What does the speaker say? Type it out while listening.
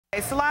Hey,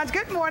 Solange,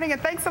 good morning,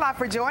 and thanks a lot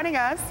for joining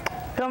us.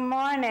 Good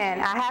morning.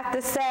 I have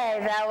to say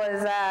that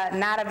was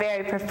not a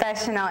very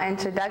professional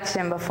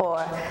introduction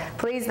before.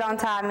 Please don't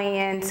tie me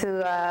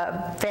into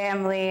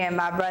family and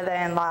my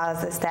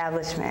brother-in-law's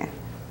establishment.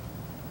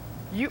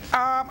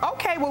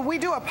 Okay, well, we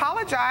do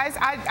apologize.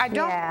 I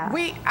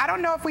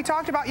don't know if we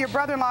talked about your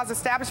brother-in-law's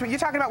establishment. You're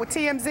talking about with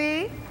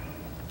TMZ?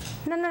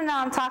 No,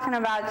 I'm talking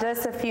about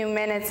just a few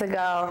minutes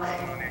ago.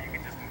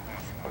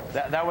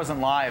 That wasn't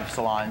live,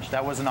 Solange.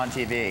 That wasn't on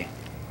TV.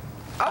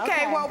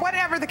 Okay, well,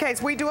 whatever the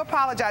case, we do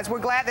apologize. We're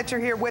glad that you're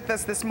here with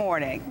us this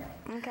morning.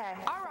 Okay.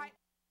 All right.